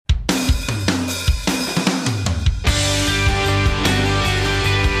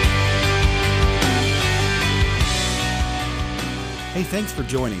Thanks for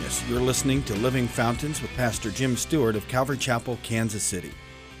joining us. You're listening to Living Fountains with Pastor Jim Stewart of Calvary Chapel, Kansas City.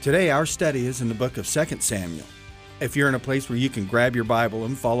 Today, our study is in the book of 2 Samuel. If you're in a place where you can grab your Bible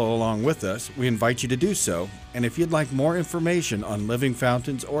and follow along with us, we invite you to do so. And if you'd like more information on Living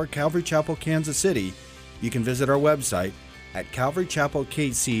Fountains or Calvary Chapel, Kansas City, you can visit our website at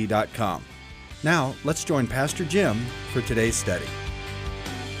calvarychapelkc.com. Now, let's join Pastor Jim for today's study.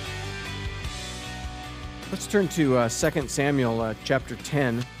 Let's turn to 2 Samuel chapter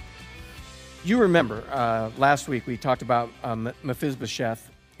 10. You remember last week we talked about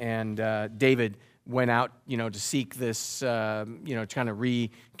Mephibosheth, and David went out, to seek this, trying to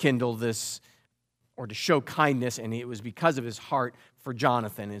rekindle this or to show kindness, and it was because of his heart for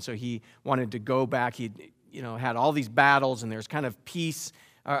Jonathan. And so he wanted to go back. He, had all these battles, and there's kind of peace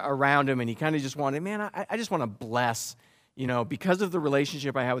around him, and he kind of just wanted, I just want to bless. Because of the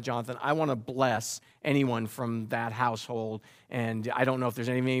relationship I have with Jonathan, I want to bless anyone from that household, and I don't know if there's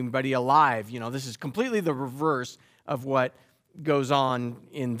anybody alive. This is completely the reverse of what goes on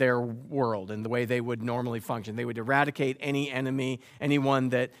in their world and the way they would normally function. They would eradicate any enemy, anyone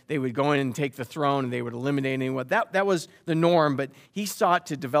that they would go in and take the throne, and they would eliminate anyone. That was the norm, but he sought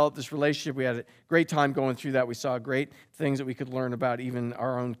to develop this relationship. We had a great time going through that. We saw great things that we could learn about even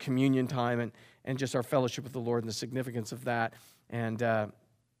our own communion time and just our fellowship with the Lord and the significance of that. And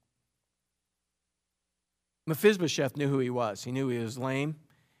Mephibosheth knew who he was. He knew he was lame.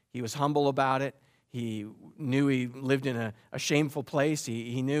 He was humble about it. He knew he lived in a shameful place.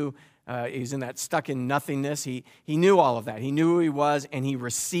 He knew he was in that stuck in nothingness. He knew all of that. He knew who he was, and he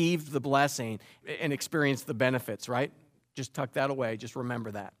received the blessing and experienced the benefits, right? Just tuck that away. Just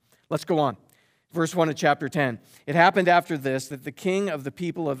remember that. Let's go on. Verse 1 of chapter 10. It happened after this that the king of the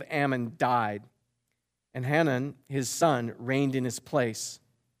people of Ammon died, and Hanun, his son, reigned in his place.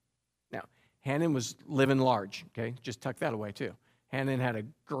 Now, Hanun was living large, okay? Just tuck that away, too. Hanun had a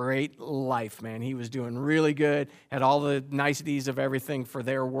great life, man. He was doing really good, had all the niceties of everything for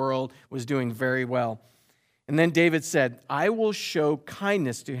their world, was doing very well. And then David said, I will show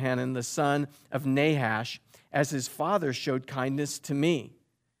kindness to Hanun, the son of Nahash, as his father showed kindness to me.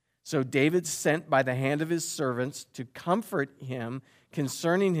 So David sent by the hand of his servants to comfort him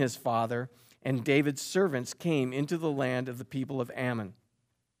concerning his father, and David's servants came into the land of the people of Ammon.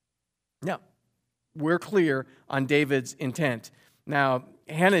 Now, we're clear on David's intent. Now,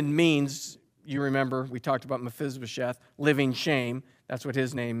 Hanun means, you remember, we talked about Mephibosheth, living shame. That's what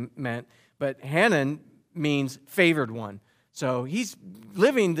his name meant. But Hanun means favored one. So he's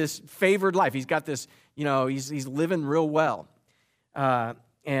living this favored life. He's got this, he's living real well.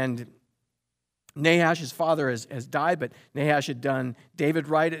 And Nahash, his father, has died, but Nahash had done David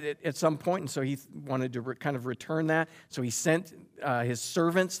right at some point, and so he wanted to kind of return that. So he sent his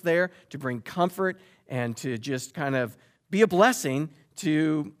servants there to bring comfort and to just kind of be a blessing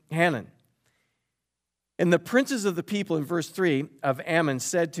to Hanun. And the princes of the people, in verse 3 of Ammon,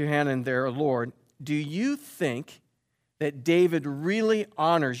 said to Hanun their lord, do you think that David really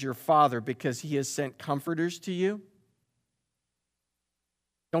honors your father because he has sent comforters to you?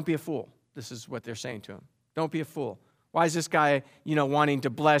 Don't be a fool. This is what they're saying to him. Don't be a fool. Why is this guy, wanting to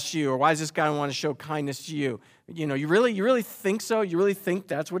bless you? Or why does this guy want to show kindness to you? You really think so? You really think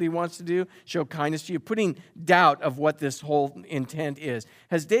that's what he wants to do? Show kindness to you? Putting doubt of what this whole intent is.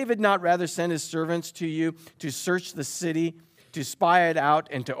 Has David not rather sent his servants to you to search the city, to spy it out,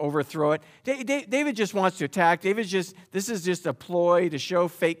 and to overthrow it? David just wants to attack. This is just a ploy to show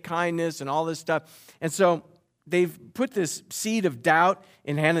fake kindness and all this stuff. And so they've put this seed of doubt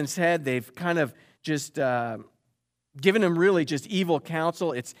in Hanun's head. They've kind of just given him really just evil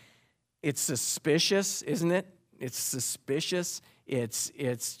counsel. It's suspicious, isn't it? It's suspicious. It's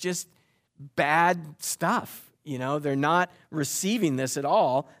just bad stuff. They're not receiving this at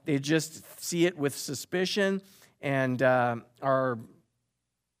all. They just see it with suspicion and are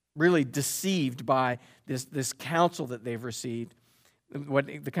really deceived by this counsel that they've received, what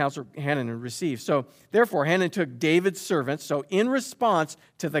the counsel Hanun received. So therefore, Hanun took David's servants. So in response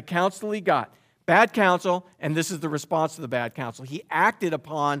to the counsel he got, bad counsel, and this is the response to the bad counsel. He acted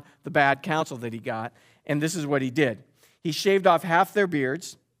upon the bad counsel that he got, and this is what he did. He shaved off half their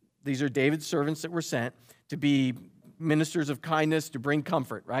beards. These are David's servants that were sent to be ministers of kindness, to bring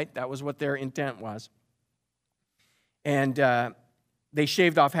comfort, right? That was what their intent was. And they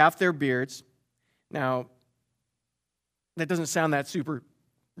shaved off half their beards. Now, that doesn't sound that super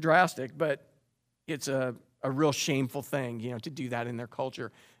drastic, but it's a real shameful thing, to do that in their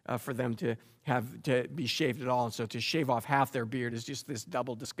culture. for them to be shaved at all. And so to shave off half their beard is just this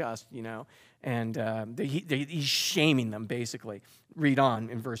double disgust, And he's shaming them, basically. Read on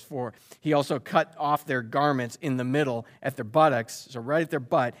in verse 4. He also cut off their garments in the middle at their buttocks, so right at their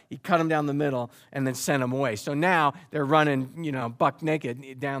butt. He cut them down the middle and then sent them away. So now they're running, buck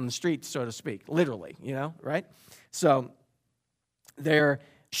naked down the street, so to speak, literally, right? So they're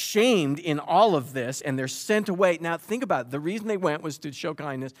shamed in all of this, and they're sent away. Now, think about it. The reason they went was to show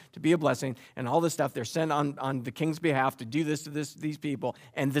kindness, to be a blessing, and all this stuff. They're sent on the king's behalf to do this to these people,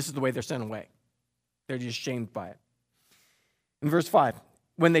 and this is the way they're sent away. They're just shamed by it. In verse 5,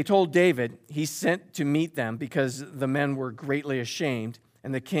 when they told David, he sent to meet them because the men were greatly ashamed,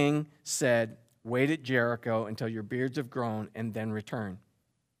 and the king said, "Wait at Jericho until your beards have grown, and then return."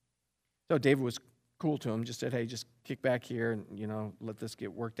 So David was cool to him, just said, "Hey, just kick back here and, let this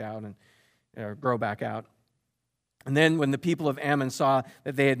get worked out and grow back out." And then when the people of Ammon saw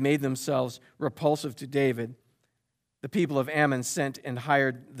that they had made themselves repulsive to David, the people of Ammon sent and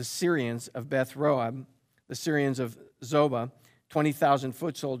hired the Syrians of Beth Roab, the Syrians of Zobah, 20,000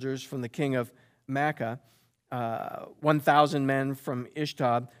 foot soldiers from the king of Maacah, 1,000 men from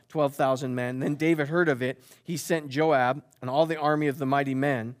Ishtab, 12,000 men. Then David heard of it. He sent Joab and all the army of the mighty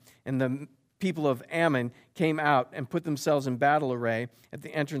men, and the people of Ammon came out and put themselves in battle array at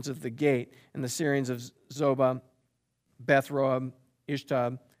the entrance of the gate, and the Syrians of Zobah, Beth Roab,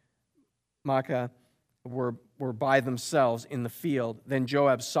 Ishtab, Maacah were by themselves in the field. Then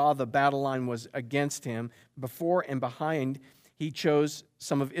Joab saw the battle line was against him. Before and behind, he chose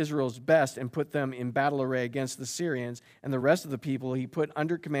some of Israel's best and put them in battle array against the Syrians, and the rest of the people he put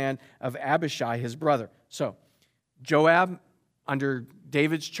under command of Abishai, his brother. So Joab, under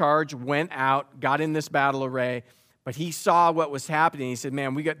David's charge, went out, got in this battle array, but he saw what was happening. He said,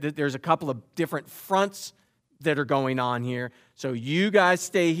 "Man, there's a couple of different fronts that are going on here. So you guys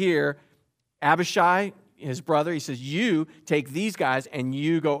stay here." Abishai, his brother, he says, "You take these guys and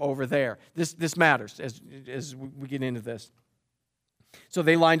you go over there." This matters as we get into this. So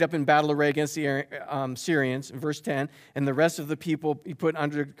they lined up in battle array against the Syrians, in verse 10, and the rest of the people he put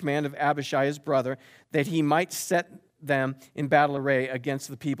under command of Abishai, his brother, that he might set them in battle array against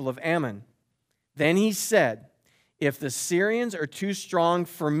the people of Ammon. Then he said, "If the Syrians are too strong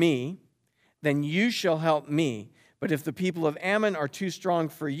for me, then you shall help me. But if the people of Ammon are too strong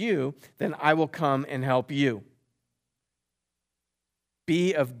for you, then I will come and help you.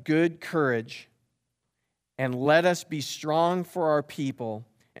 Be of good courage, and let us be strong for our people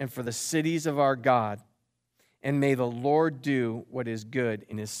and for the cities of our God. And may the Lord do what is good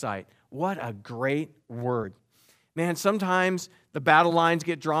in his sight." What a great word. Man, sometimes the battle lines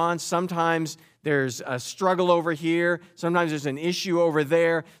get drawn. Sometimes there's a struggle over here. Sometimes there's an issue over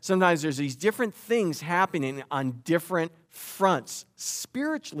there. Sometimes there's these different things happening on different fronts,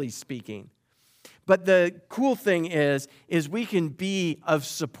 spiritually speaking. But the cool thing is we can be of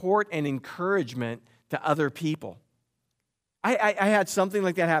support and encouragement to other people. I had something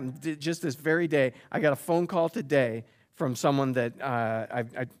like that happen just this very day. I got a phone call today from someone that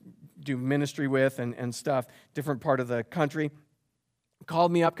I do ministry with and stuff, different part of the country.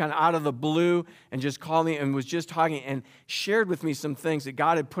 Called me up kind of out of the blue and just called me and was just talking and shared with me some things that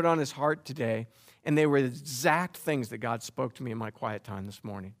God had put on his heart today. And they were the exact things that God spoke to me in my quiet time this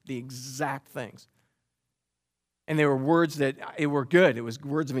morning. The exact things. And they were words that were good. It was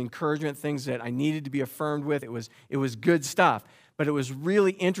words of encouragement, things that I needed to be affirmed with. It was good stuff. But it was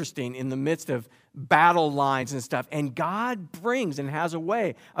really interesting in the midst of battle lines and stuff. And God brings and has a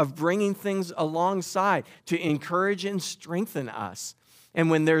way of bringing things alongside to encourage and strengthen us. And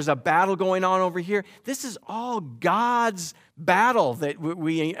when there's a battle going on over here, this is all God's battle that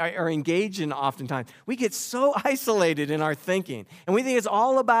we are engaged in oftentimes. We get so isolated in our thinking, and we think it's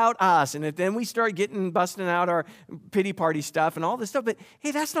all about us, and then we start busting out our pity party stuff and all this stuff. But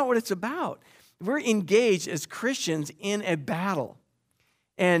hey, that's not what it's about. We're engaged as Christians in a battle.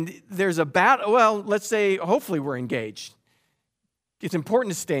 And there's a battle, well, let's say, hopefully we're engaged. It's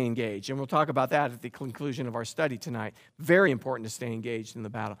important to stay engaged, and we'll talk about that at the conclusion of our study tonight. Very important to stay engaged in the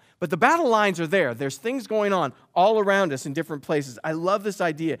battle. But the battle lines are there. There's things going on all around us in different places. I love this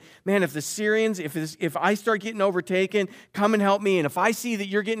idea. Man, if the Syrians, if I start getting overtaken, come and help me. And if I see that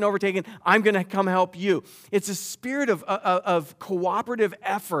you're getting overtaken, I'm going to come help you. It's a spirit of cooperative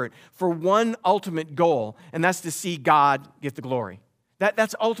effort for one ultimate goal, and that's to see God get the glory.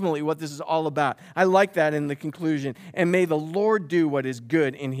 That's ultimately what this is all about. I like that in the conclusion. And may the Lord do what is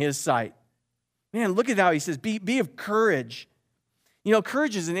good in his sight. Man, look at how he says, be of courage. You know,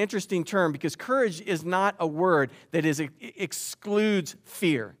 courage is an interesting term because courage is not a word that excludes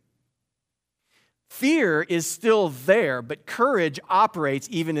fear. Fear is still there, but courage operates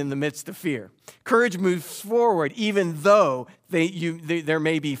even in the midst of fear. Courage moves forward even though there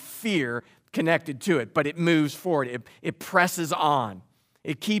may be fear connected to it, but it moves forward. It presses on.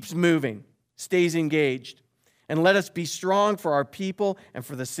 It keeps moving, stays engaged. And let us be strong for our people and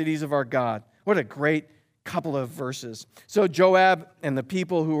for the cities of our God. What a great couple of verses. So Joab and the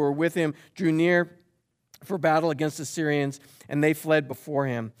people who were with him drew near for battle against the Syrians, and they fled before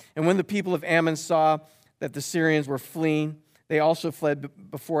him. And when the people of Ammon saw that the Syrians were fleeing, they also fled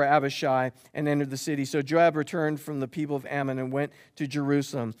before Abishai and entered the city. So Joab returned from the people of Ammon and went to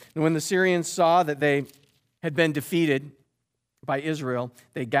Jerusalem. And when the Syrians saw that they had been defeated by Israel,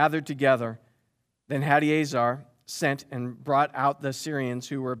 they gathered together. Then Hadaezer sent and brought out the Syrians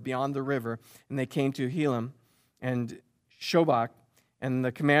who were beyond the river, and they came to Helam and Shobach, and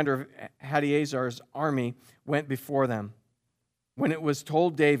the commander of Hadaezer's army went before them. When it was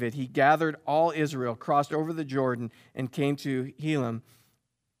told David, he gathered all Israel, crossed over the Jordan, and came to Helam.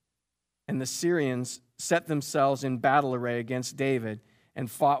 And the Syrians set themselves in battle array against David and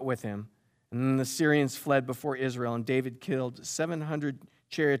fought with him. And then the Syrians fled before Israel, and David killed 700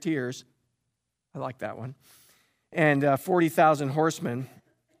 charioteers. I like that one. And 40,000 horsemen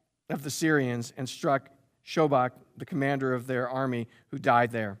of the Syrians, and struck Shobach, the commander of their army, who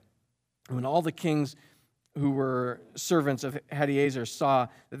died there. When all the kings who were servants of Hadaezer saw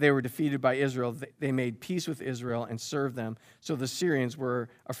that they were defeated by Israel, they made peace with Israel and served them. So the Syrians were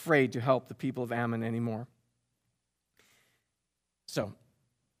afraid to help the people of Ammon anymore. So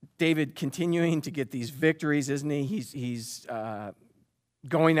David continuing to get these victories, isn't he? He's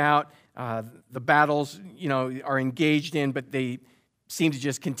going out. The battles, are engaged in, but they seem to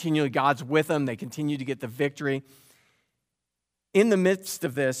just continually, God's with them. They continue to get the victory. In the midst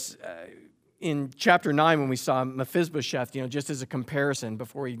of this, in chapter 9, when we saw Mephibosheth, just as a comparison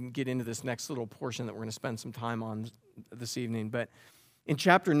before we get into this next little portion that we're going to spend some time on this evening. But in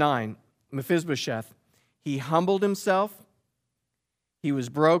chapter 9, Mephibosheth, he humbled himself. He was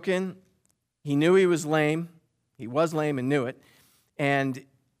broken. He knew he was lame. He was lame and knew it. And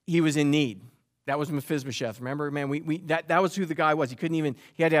he was in need. That was Mephibosheth. Remember, man, that was who the guy was.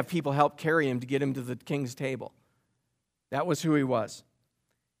 He had to have people help carry him to get him to the king's table. That was who he was.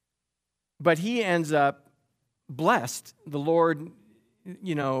 But he ends up blessed. The Lord,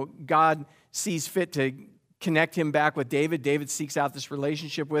 God sees fit to connect him back with David. David seeks out this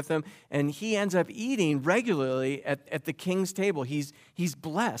relationship with him, and he ends up eating regularly at the king's table. He's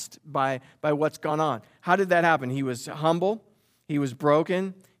blessed by what's gone on. How did that happen? He was humble. He was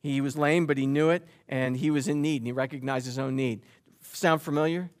broken. He was lame, but he knew it, and he was in need, and he recognized his own need. Sound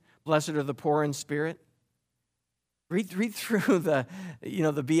familiar? Blessed are the poor in spirit. Read through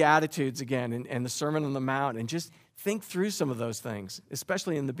the Beatitudes again and the Sermon on the Mount, and just think through some of those things,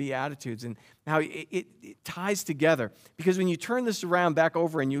 especially in the Beatitudes, and how it ties together. Because when you turn this around back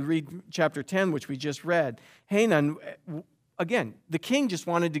over and you read chapter 10, which we just read, Hanan, again, the king just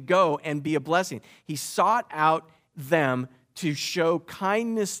wanted to go and be a blessing. He sought out them to show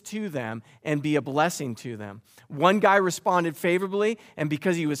kindness to them and be a blessing to them. One guy responded favorably, and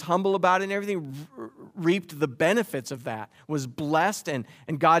because he was humble about it and everything, reaped the benefits of that, was blessed, and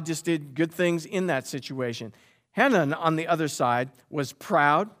God just did good things in that situation. Hanan, on the other side, was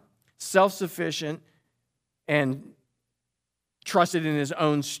proud, self-sufficient, and trusted in his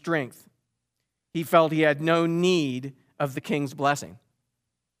own strength. He felt he had no need of the king's blessing.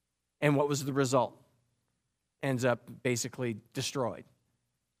 And what was the result? Ends up basically destroyed.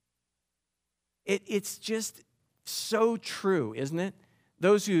 It's just so true, isn't it?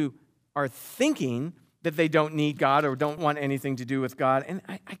 Those who are thinking that they don't need God or don't want anything to do with God, and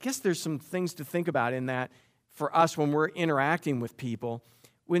I guess there's some things to think about in that for us when we're interacting with people.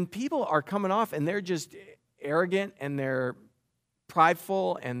 When people are coming off and they're just arrogant and they're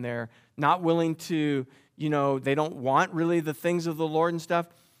prideful and they're not willing to, they don't want really the things of the Lord and stuff,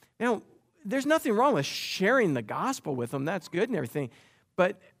 there's nothing wrong with sharing the gospel with them. That's good and everything.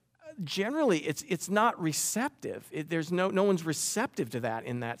 But generally, it's not receptive. There's no one's receptive to that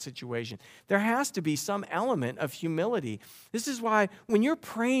in that situation. There has to be some element of humility. This is why when you're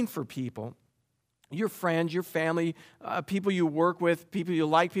praying for people, your friends, your family, people you work with, people you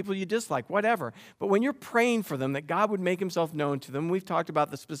like, people you dislike, whatever. But when you're praying for them, that God would make himself known to them, we've talked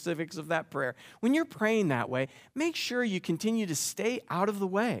about the specifics of that prayer. When you're praying that way, make sure you continue to stay out of the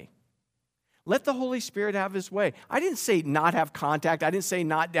way. Let the Holy Spirit have his way. I didn't say not have contact. I didn't say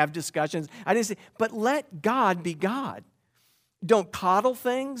not have discussions. But let God be God. Don't coddle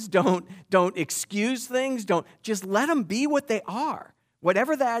things. Don't excuse things. Just let them be what they are,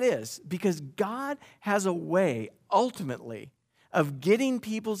 whatever that is, because God has a way, ultimately, of getting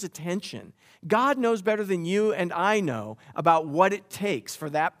people's attention. God knows better than you and I know about what it takes for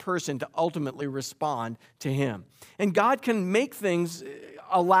that person to ultimately respond to him. And God can make things,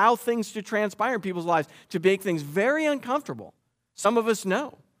 allow things to transpire in people's lives to make things very uncomfortable. Some of us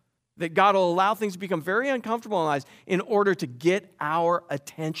know that God will allow things to become very uncomfortable in our lives in order to get our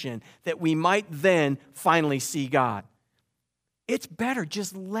attention, that we might then finally see God. It's better,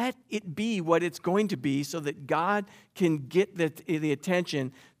 just let it be what it's going to be so that God can get the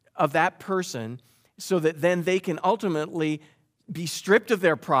attention of that person so that then they can ultimately be stripped of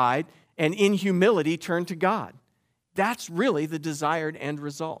their pride and in humility turn to God. That's really the desired end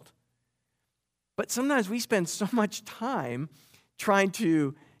result. But sometimes we spend so much time trying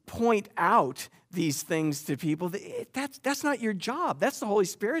to point out these things to people. That's not your job. That's the Holy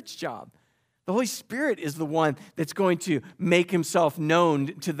Spirit's job. The Holy Spirit is the one that's going to make himself known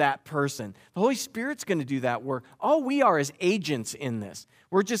to that person. The Holy Spirit's going to do that work. All we are is agents in this.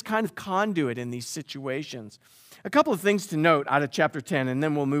 We're just kind of conduit in these situations. A couple of things to note out of chapter 10, and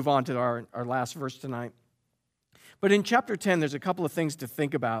then we'll move on to our last verse tonight. But in chapter 10, there's a couple of things to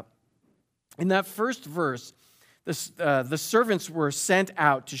think about. In that first verse, the servants were sent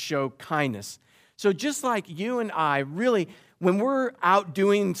out to show kindness. So just like you and I, really, when we're out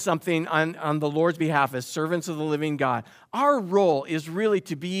doing something on the Lord's behalf as servants of the living God, our role is really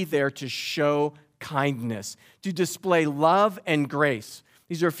to be there to show kindness, to display love and grace.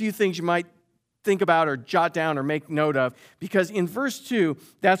 These are a few things you might think about or jot down or make note of, because in verse 2,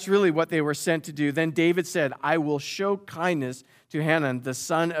 that's really what they were sent to do. Then David said, I will show kindness to Hanun, the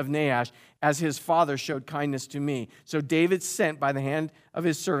son of Nahash, as his father showed kindness to me. So David sent by the hand of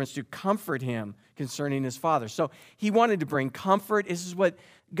his servants to comfort him concerning his father. So he wanted to bring comfort. This is what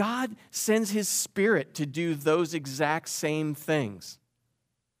God sends his Spirit to do, those exact same things.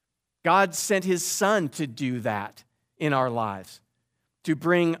 God sent his Son to do that in our lives, to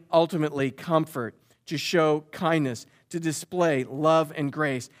bring ultimately comfort, to show kindness, to display love and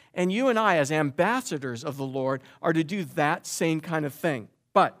grace. And you and I, as ambassadors of the Lord, are to do that same kind of thing.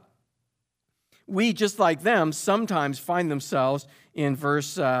 But we, just like them, sometimes find themselves in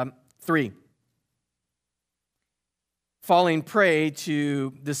verse 3, falling prey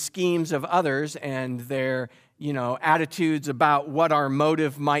to the schemes of others and their attitudes about what our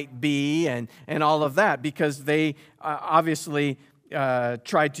motive might be and all of that, because they obviously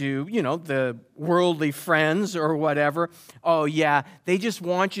tried to, the worldly friends or whatever. Oh, yeah, they just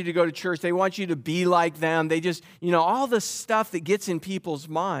want you to go to church. They want you to be like them. They just, all the stuff that gets in people's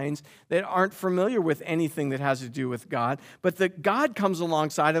minds that aren't familiar with anything that has to do with God. But that God comes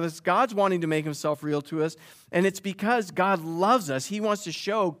alongside of us. God's wanting to make himself real to us. And it's because God loves us. He wants to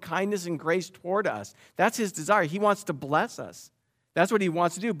show kindness and grace toward us. That's his desire. He wants to bless us. That's what he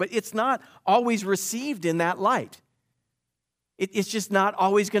wants to do. But it's not always received in that light. It's just not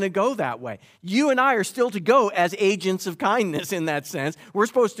always going to go that way. You and I are still to go as agents of kindness in that sense. We're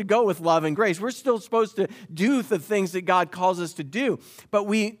supposed to go with love and grace. We're still supposed to do the things that God calls us to do. But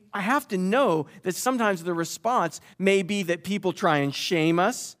I have to know that sometimes the response may be that people try and shame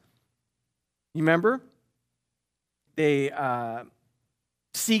us. You remember? They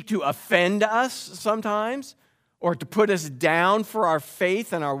seek to offend us sometimes, or to put us down for our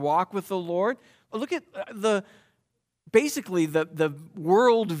faith and our walk with the Lord. Look at basically the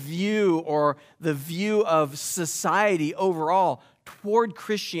world view or the view of society overall toward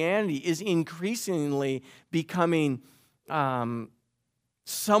Christianity is increasingly becoming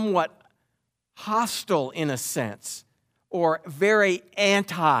somewhat hostile in a sense, or very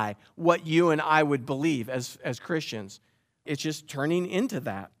anti what you and I would believe as Christians. It's just turning into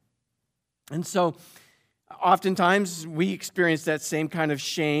that. And so oftentimes we experience that same kind of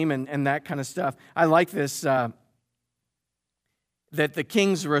shame and that kind of stuff. I like this, that the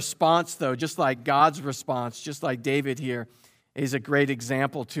king's response, though, just like God's response, just like David here, is a great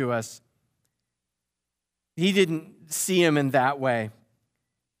example to us. He didn't see him in that way.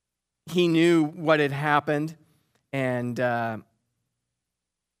 He knew what had happened, and the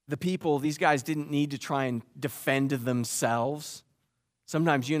people, these guys didn't need to try and defend themselves.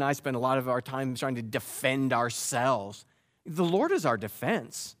 Sometimes you and I spend a lot of our time trying to defend ourselves. The Lord is our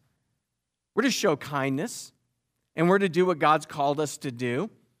defense. We're to show kindness. And we're to do what God's called us to do.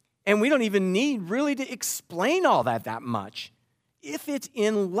 And we don't even need really to explain all that much. If it's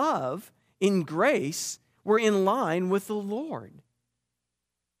in love, in grace, we're in line with the Lord.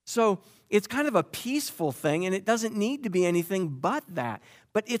 So it's kind of a peaceful thing, and it doesn't need to be anything but that.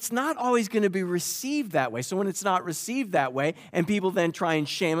 But it's not always going to be received that way. So when it's not received that way, and people then try and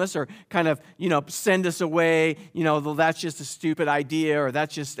shame us or kind of, send us away, that's just a stupid idea, or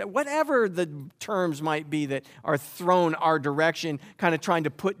that's just, whatever the terms might be that are thrown our direction, kind of trying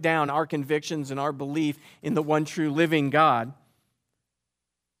to put down our convictions and our belief in the one true living God.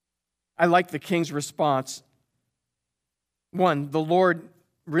 I like the king's response. One, the Lord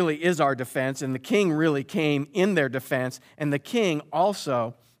really is our defense, and the king really came in their defense, and the king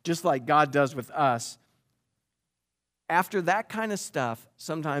also, just like God does with us, after that kind of stuff,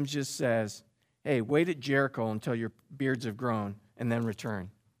 sometimes just says, hey, wait at Jericho until your beards have grown, and then return.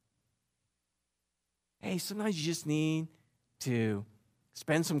 Hey, sometimes you just need to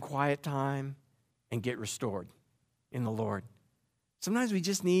spend some quiet time and get restored in the Lord. Sometimes we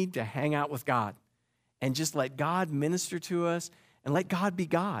just need to hang out with God and just let God minister to us and let God be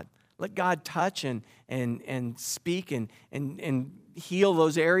God. Let God touch and speak and heal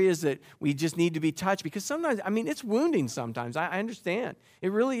those areas that we just need to be touched. Because sometimes, it's wounding sometimes. I understand.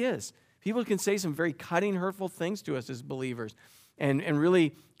 It really is. People can say some very cutting, hurtful things to us as believers and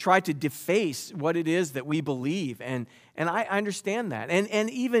really try to deface what it is that we believe. And I understand that. And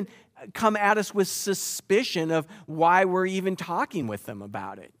even come at us with suspicion of why we're even talking with them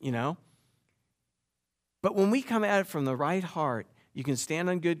about it, But when we come at it from the right heart, you can stand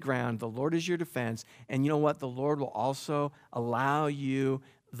on good ground. The Lord is your defense. And you know what? The Lord will also allow you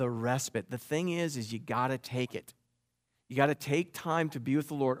the respite. The thing is you got to take it. You got to take time to be with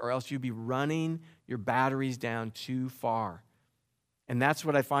the Lord, or else you'll be running your batteries down too far. And that's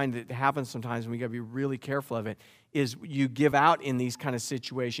what I find that happens sometimes, and we got to be really careful of it, is you give out in these kind of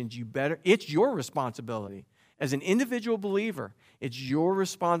situations. It's your responsibility. As an individual believer, it's your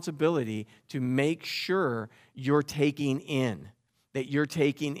responsibility to make sure you're taking in,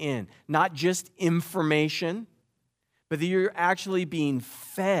 not just information, but that you're actually being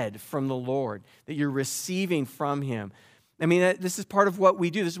fed from the Lord, that you're receiving from Him. This is part of what we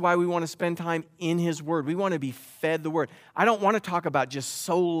do. This is why we want to spend time in His Word. We want to be fed the Word. I don't want to talk about just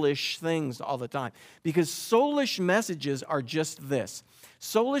soulish things all the time, because soulish messages are just this.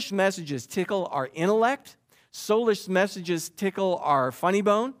 Soulish messages tickle our intellect. Soulish messages tickle our funny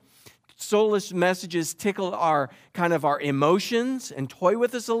bone. Soulish messages tickle our emotions and toy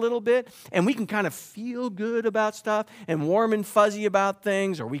with us a little bit. And we can kind of feel good about stuff and warm and fuzzy about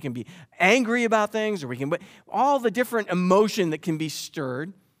things, or we can be angry about things, or we can, all the different emotion that can be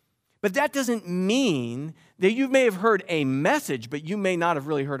stirred. But that doesn't mean that you may have heard a message, but you may not have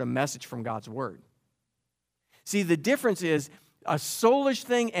really heard a message from God's Word. See, the difference is a soulish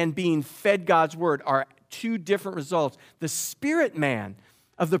thing and being fed God's Word are two different results. The spirit man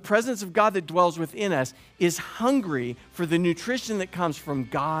of the presence of God that dwells within us is hungry for the nutrition that comes from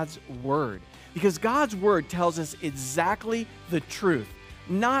God's Word. Because God's Word tells us exactly the truth,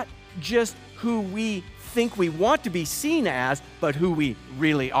 not just who we think we want to be seen as, but who we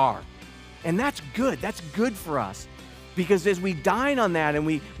really are. And that's good. That's good for us. Because as we dine on that and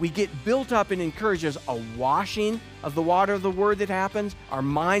we get built up and encouraged, there's a washing of the water of the Word that happens. Our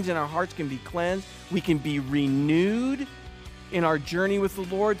minds and our hearts can be cleansed. We can be renewed in our journey with the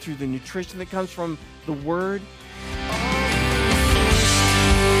Lord through the nutrition that comes from the Word.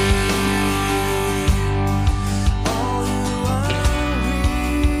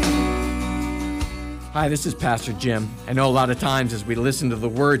 Hi, this is Pastor Jim. I know a lot of times as we listen to the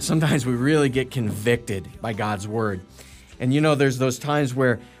Word, sometimes we really get convicted by God's Word. And there's those times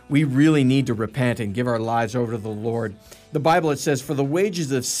where we really need to repent and give our lives over to the Lord. The Bible, it says, for the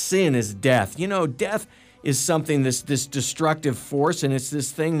wages of sin is death. Death is something, this destructive force, and it's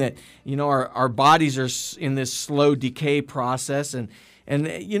this thing that, our bodies are in this slow decay process. And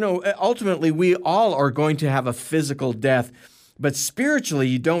ultimately we all are going to have a physical death, but spiritually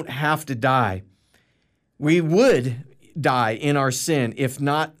you don't have to die. We would die in our sin if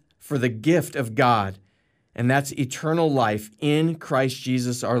not for the gift of God, and that's eternal life in Christ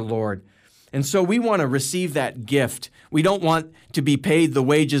Jesus our Lord. And so we want to receive that gift. We don't want to be paid the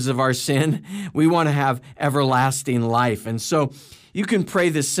wages of our sin. We want to have everlasting life. And so you can pray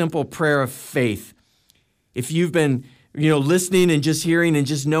this simple prayer of faith. If you've been listening and just hearing and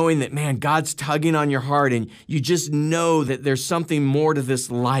just knowing that, man, God's tugging on your heart and you just know that there's something more to this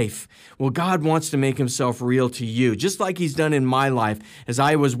life. Well, God wants to make Himself real to you, just like He's done in my life, as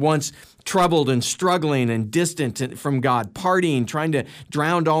I was once troubled and struggling and distant from God, partying, trying to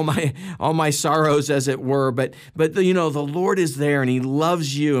drown all my sorrows, as it were. But the Lord is there and He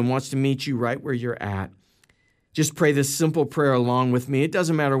loves you and wants to meet you right where you're at. Just pray this simple prayer along with me. It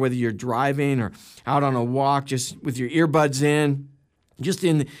doesn't matter whether you're driving or out on a walk, just with your earbuds in, just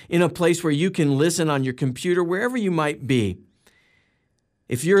in a place where you can listen on your computer, wherever you might be.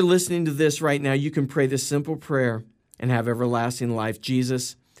 If you're listening to this right now, you can pray this simple prayer and have everlasting life.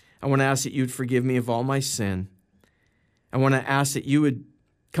 Jesus, I want to ask that you'd forgive me of all my sin. I want to ask that you would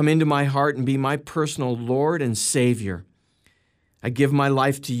come into my heart and be my personal Lord and Savior. I give my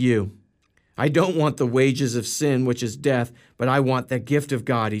life to you. I don't want the wages of sin, which is death, but I want the gift of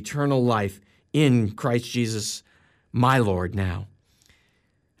God, eternal life in Christ Jesus, my Lord now.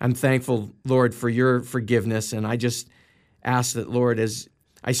 I'm thankful, Lord, for your forgiveness, and I just ask that, Lord, as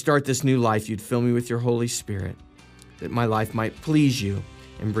I start this new life, you'd fill me with your Holy Spirit, that my life might please you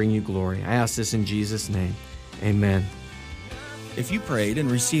and bring you glory. I ask this in Jesus' name. Amen. If you prayed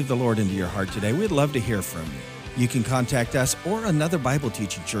and received the Lord into your heart today, we'd love to hear from you. You can contact us or another Bible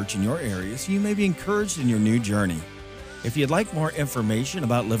teaching church in your area so you may be encouraged in your new journey. If you'd like more information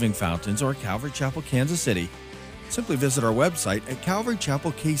about Living Fountains or Calvary Chapel, Kansas City, simply visit our website at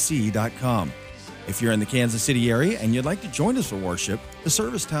calvarychapelkc.com. If you're in the Kansas City area and you'd like to join us for worship, the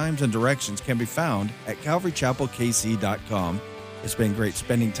service times and directions can be found at calvarychapelkc.com. It's been great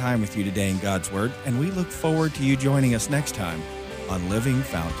spending time with you today in God's Word, and we look forward to you joining us next time on Living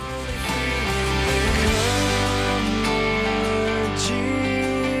Fountains.